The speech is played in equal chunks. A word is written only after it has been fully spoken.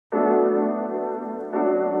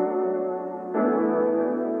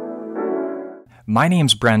My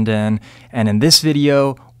name's Brendan, and in this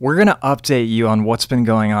video, we're going to update you on what's been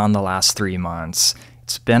going on the last 3 months.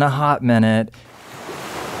 It's been a hot minute.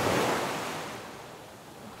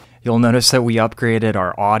 You'll notice that we upgraded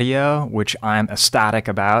our audio, which I'm ecstatic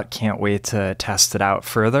about. Can't wait to test it out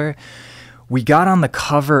further. We got on the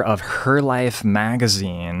cover of HERLIFE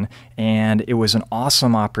Magazine, and it was an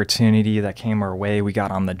awesome opportunity that came our way. We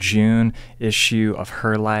got on the June issue of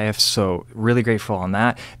HERLIFE, so really grateful on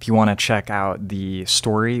that. If you want to check out the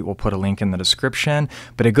story, we'll put a link in the description.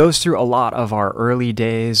 But it goes through a lot of our early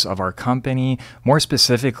days of our company, more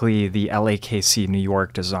specifically the LAKC New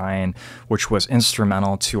York design, which was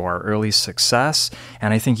instrumental to our early success.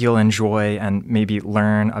 And I think you'll enjoy and maybe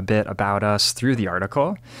learn a bit about us through the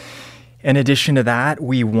article. In addition to that,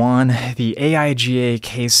 we won the AIGA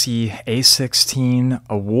KC A16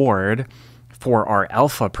 Award for our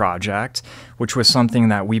Alpha project, which was something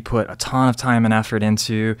that we put a ton of time and effort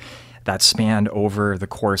into that spanned over the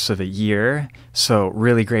course of a year. So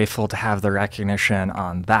really grateful to have the recognition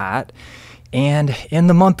on that. And in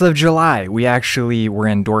the month of July, we actually were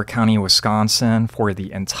in Door County, Wisconsin for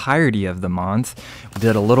the entirety of the month. We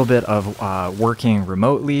did a little bit of working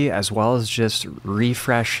remotely as well as just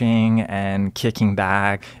refreshing and kicking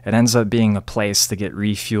back. It ends up being a place to get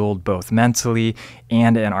refueled both mentally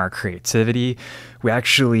and in our creativity. We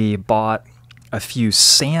actually bought a few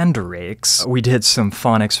sand rakes. We did some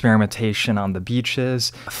fun experimentation on the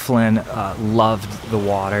beaches. Flynn loved the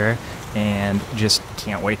water and just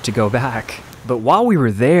can't wait to go back. But while we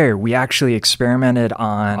were there, we actually experimented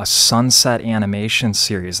on a sunset animation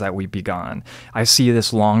series that we begun. I see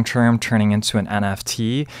this long-term turning into an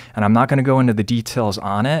NFT, and I'm not going to go into the details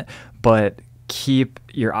on it, but keep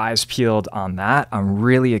your eyes peeled on that. I'm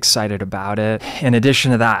really excited about it. In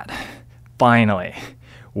addition to that, finally,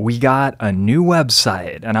 we got a new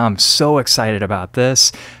website, and I'm so excited about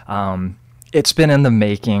this. It's been in the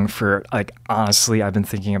making for, honestly, I've been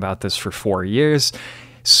thinking about this for 4 years.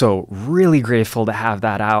 So really grateful to have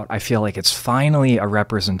that out. I feel like it's finally a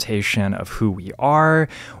representation of who we are,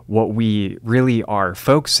 what we really are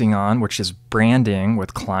focusing on, which is branding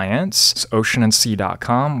with clients. It's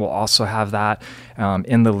oceanandsea.com. We'll also have that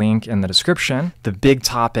in the link in the description. The big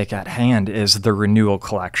topic at hand is the Renewal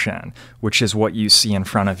Collection, which is what you see in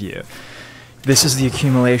front of you. This is the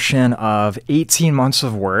accumulation of 18 months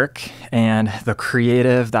of work, and the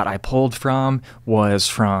creative that I pulled from was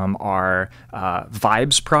from our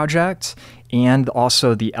Vibes project and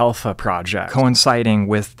also the Alpha project, coinciding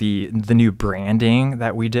with the new branding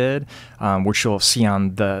that we did, which you'll see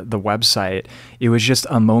on the website. It was just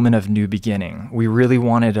a moment of new beginning. We really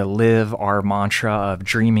wanted to live our mantra of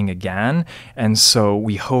dreaming again, and so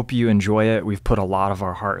we hope you enjoy it. We've put a lot of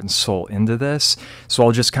our heart and soul into this. So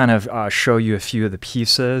I'll just kind of show you a few of the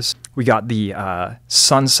pieces. We got the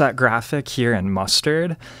sunset graphic here in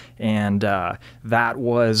mustard, and that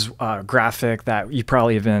was a graphic that you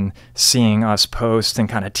probably have been seeing us post and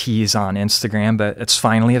kind of tease on Instagram, but it's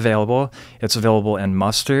finally available. It's available in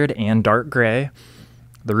mustard and dark gray.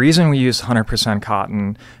 The reason we use 100%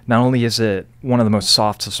 cotton, not only is it one of the most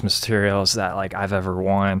softest materials that I've ever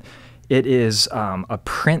worn, it is a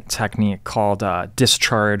print technique called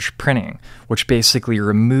discharge printing, which basically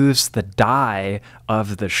removes the dye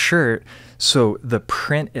of the shirt, so the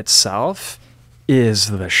print itself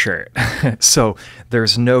is the shirt. So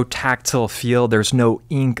there's no tactile feel, there's no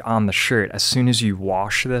ink on the shirt. As soon as you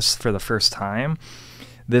wash this for the first time,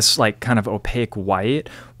 this kind of opaque white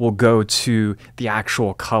will go to the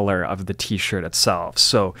actual color of the t-shirt itself.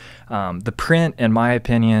 So the print, in my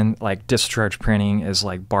opinion, discharge printing is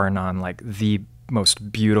bar none, the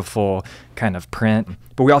most beautiful kind of print.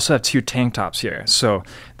 But we also have 2 tank tops here. So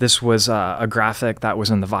this was a graphic that was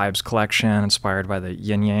in the Vibes collection, inspired by the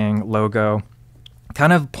yin yang logo,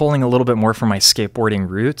 kind of pulling a little bit more from my skateboarding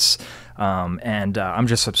roots. I'm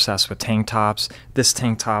just obsessed with tank tops. This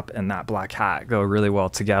tank top and that black hat go really well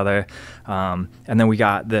together. And then we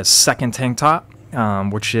got this second tank top,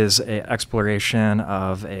 which is an exploration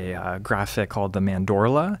of a graphic called the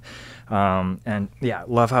Mandorla. And yeah,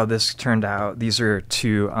 love how this turned out. These are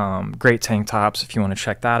 2 great tank tops if you want to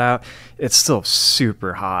check that out. It's still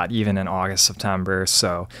super hot, even in August, September,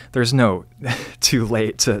 so there's no too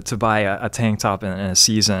late to buy a tank top in a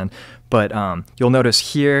season. But you'll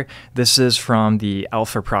notice here, this is from the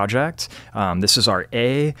Alpha project. This is our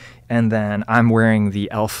A, and then I'm wearing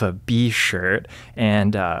the Alpha B shirt.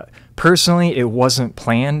 And personally, it wasn't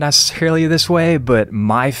planned necessarily this way, but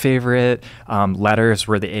my favorite letters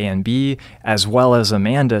were the A and B, as well as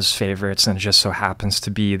Amanda's favorites, and it just so happens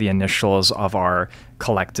to be the initials of our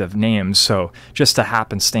collective names. So just a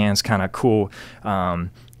happenstance, kind of cool,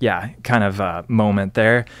 yeah, kind of moment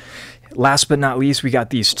there. Last but not least, we got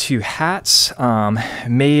these 2 hats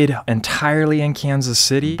made entirely in Kansas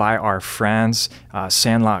City by our friends,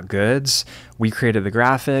 Sandlot Goods. We created the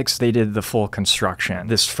graphics, they did the full construction.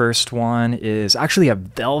 This first one is actually a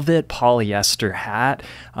velvet polyester hat.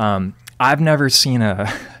 I've never seen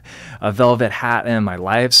a velvet hat in my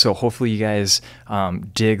life, so hopefully you guys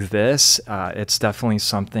dig this. It's definitely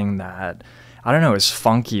something that, I don't know, is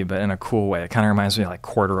funky, but in a cool way. It kind of reminds me of like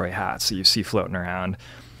corduroy hats that you see floating around.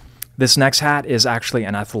 This next hat is actually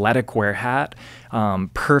an athletic wear hat,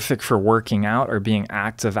 perfect for working out or being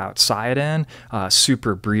active outside in,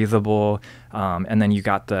 super breathable. And then you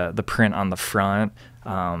got the print on the front,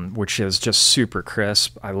 which is just super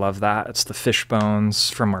crisp. I love that. It's the fish bones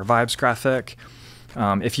from our Vibes graphic.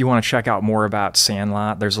 If you want to check out more about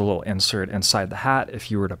Sandlot, there's a little insert inside the hat if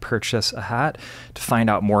you were to purchase a hat to find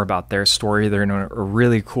out more about their story. They're in a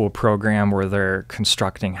really cool program where they're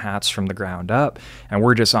constructing hats from the ground up, and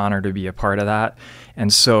we're just honored to be a part of that.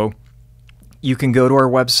 And so you can go to our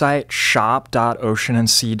website,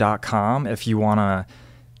 shop.oceanandsea.com, if you want to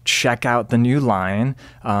check out the new line.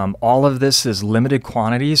 All of this is limited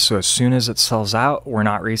quantities, so as soon as it sells out, we're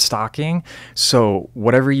not restocking. So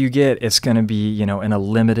whatever you get, it's going to be, you know, in a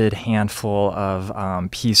limited handful of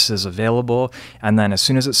pieces available. And then as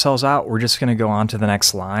soon as it sells out, we're just going to go on to the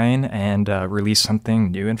next line and release something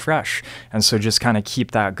new and fresh. And so just kind of keep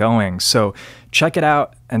that going. So check it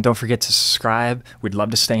out, and don't forget to subscribe. We'd love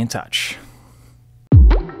to stay in touch.